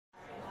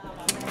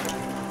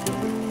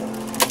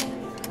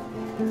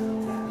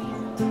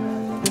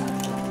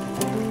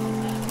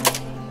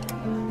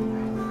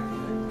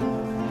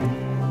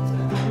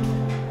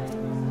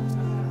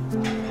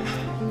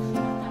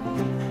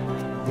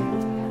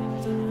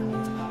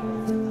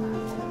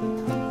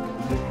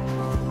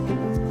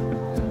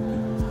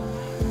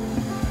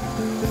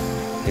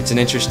It's an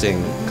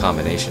interesting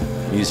combination.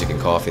 Music and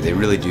coffee, they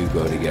really do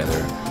go together,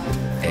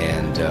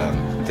 and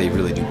they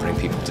really do bring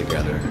people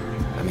together.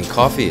 I mean,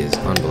 coffee is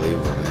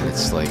unbelievable, man.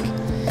 It's like,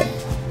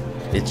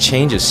 it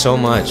changes so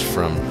much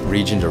from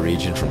region to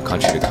region, from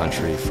country to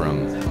country,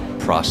 from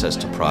process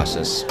to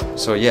process.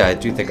 So yeah, I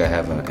do think I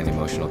have an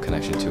emotional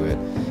connection to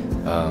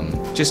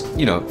it. Just,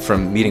 you know,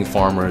 from meeting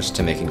farmers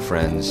to making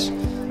friends,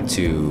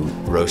 to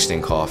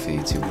roasting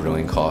coffee, to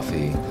brewing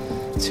coffee,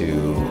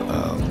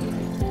 to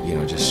you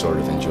know, just sort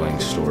of enjoying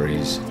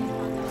stories.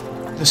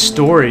 The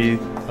story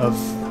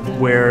of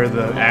where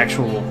the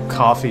actual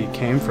coffee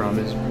came from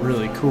is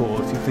really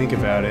cool if you think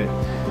about it.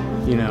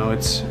 You know,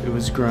 it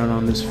was grown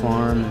on this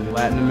farm in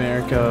Latin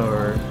America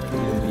or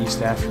in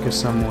East Africa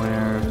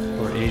somewhere,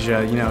 or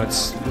Asia. You know,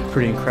 it's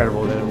pretty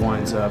incredible that it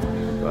winds up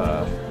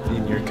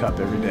in your cup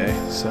every day.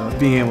 So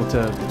being able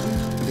to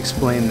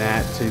explain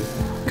that to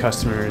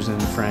customers and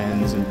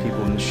friends and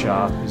people in the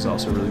shop is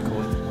also really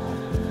cool.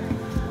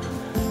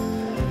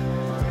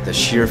 The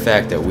sheer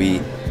fact that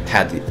we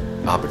had the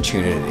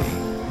opportunity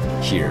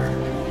here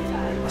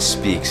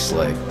speaks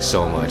like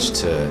so much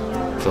to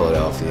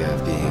Philadelphia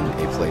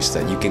being a place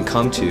that you can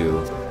come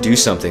to, do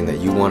something that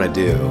you want to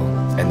do,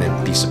 and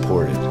then be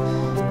supported,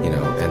 you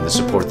know, and the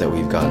support that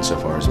we've gotten so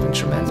far has been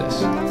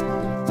tremendous.